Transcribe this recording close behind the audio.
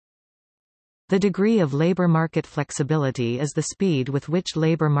The degree of labor market flexibility is the speed with which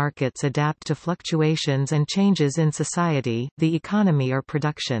labor markets adapt to fluctuations and changes in society, the economy or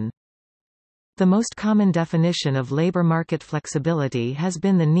production. The most common definition of labor market flexibility has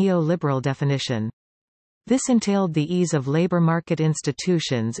been the neoliberal definition. This entailed the ease of labor market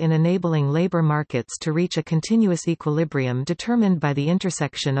institutions in enabling labor markets to reach a continuous equilibrium determined by the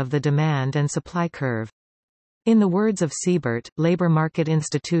intersection of the demand and supply curve. In the words of Siebert, labor market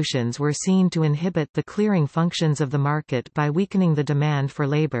institutions were seen to inhibit the clearing functions of the market by weakening the demand for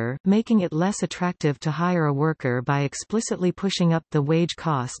labor, making it less attractive to hire a worker by explicitly pushing up the wage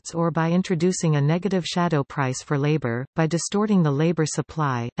costs or by introducing a negative shadow price for labor, by distorting the labor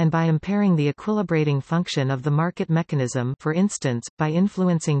supply, and by impairing the equilibrating function of the market mechanism, for instance, by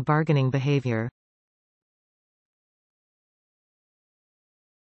influencing bargaining behavior.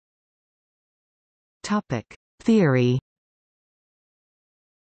 Theory.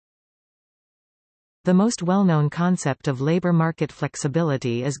 The most well-known concept of labor market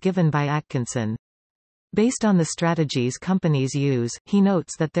flexibility is given by Atkinson. Based on the strategies companies use, he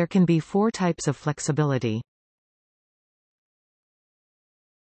notes that there can be 4 types of flexibility.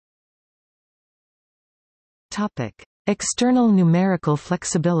 External numerical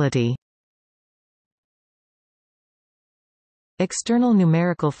flexibility. External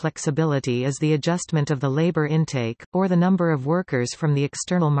numerical flexibility is the adjustment of the labor intake, or the number of workers from the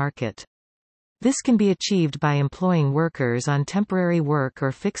external market. This can be achieved by employing workers on temporary work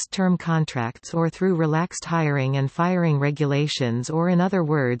or fixed-term contracts or through relaxed hiring and firing regulations, or in other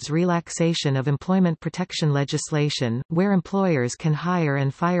words relaxation of employment protection legislation, where employers can hire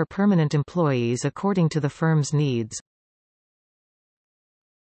and fire permanent employees according to the firm's needs.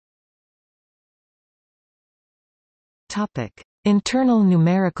 Internal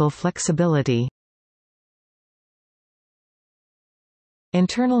numerical flexibility.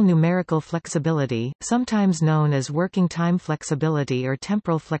 Internal numerical flexibility, sometimes known as working time flexibility or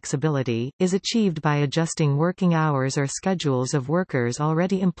temporal flexibility, is achieved by adjusting working hours or schedules of workers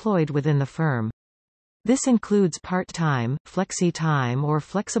already employed within the firm. This includes part-time, flexi-time or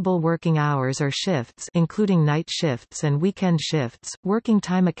flexible working hours or shifts including night shifts and weekend shifts, working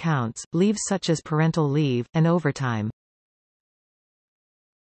time accounts, leaves such as parental leave, and overtime.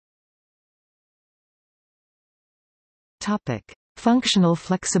 Functional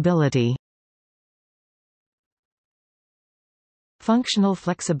flexibility. Functional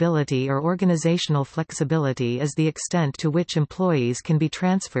flexibility or organizational flexibility is the extent to which employees can be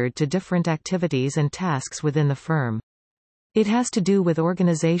transferred to different activities and tasks within the firm. It has to do with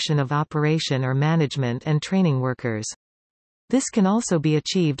organization of operation or management and training workers. This can also be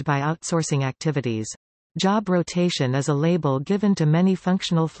achieved by outsourcing activities. Job rotation is a label given to many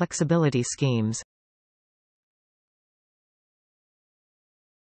functional flexibility schemes.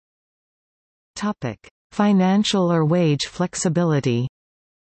 Financial or wage flexibility.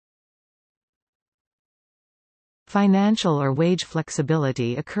 Financial or wage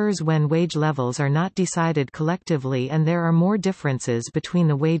flexibility occurs when wage levels are not decided collectively and there are more differences between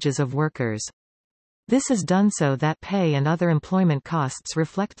the wages of workers. This is done so that pay and other employment costs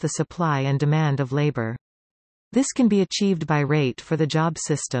reflect the supply and demand of labor. This can be achieved by rate for the job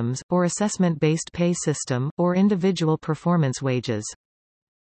systems, or assessment-based pay system, or individual performance wages.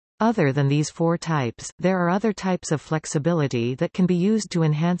 Other than these 4 types, there are other types of flexibility that can be used to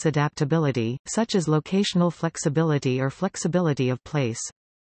enhance adaptability, such as locational flexibility or flexibility of place.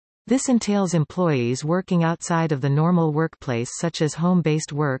 This entails employees working outside of the normal workplace such as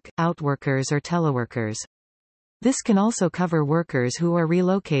home-based work, outworkers or teleworkers. This can also cover workers who are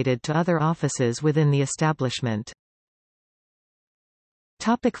relocated to other offices within the establishment.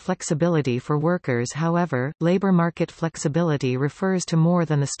 Flexibility for workers. However, labor market flexibility refers to more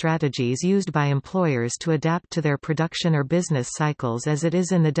than the strategies used by employers to adapt to their production or business cycles as it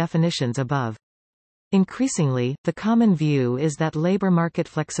is in the definitions above. Increasingly, the common view is that labor market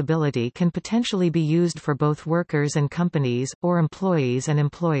flexibility can potentially be used for both workers and companies, or employees and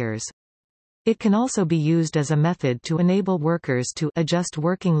employers. It can also be used as a method to enable workers to adjust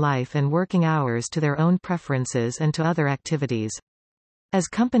working life and working hours to their own preferences and to other activities. As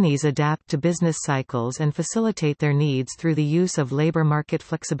companies adapt to business cycles and facilitate their needs through the use of labor market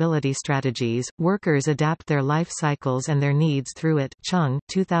flexibility strategies, workers adapt their life cycles and their needs through it. Chung,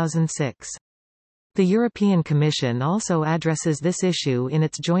 2006. The European Commission also addresses this issue in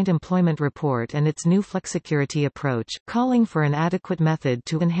its Joint Employment Report and its new flexicurity approach, calling for an adequate method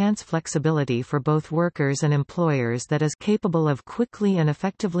to enhance flexibility for both workers and employers that is capable of quickly and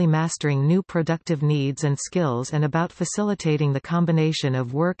effectively mastering new productive needs and skills and about facilitating the combination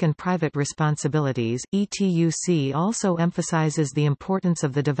of work and private responsibilities. ETUC also emphasizes the importance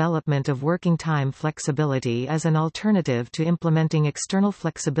of the development of working time flexibility as an alternative to implementing external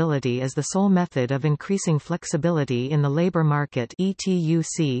flexibility as the sole method of increasing flexibility in the labor market.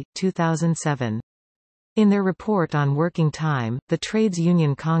 ETUC, 2007. In their report on working time, the Trades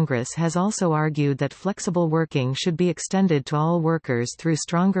Union Congress has also argued that flexible working should be extended to all workers through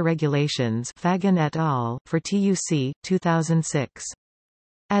stronger regulations. Fagan et al., for TUC, 2006.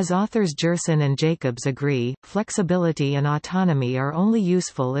 As authors Gerson and Jacobs agree, flexibility and autonomy are only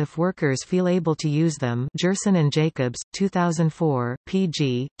useful if workers feel able to use them. Gerson and Jacobs, 2004,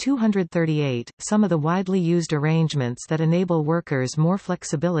 pg. 238. Some of the widely used arrangements that enable workers more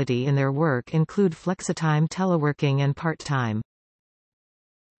flexibility in their work include flexitime, teleworking, and part-time.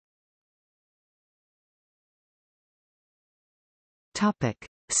 Topic.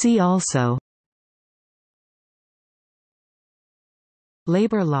 See also: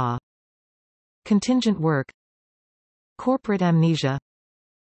 labor law, contingent work, corporate amnesia,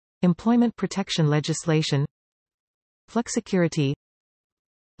 employment protection legislation, flexicurity,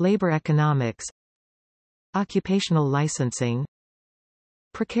 labor economics, occupational licensing,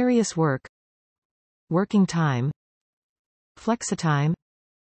 precarious work, working time, flexitime.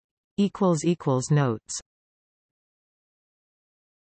 Notes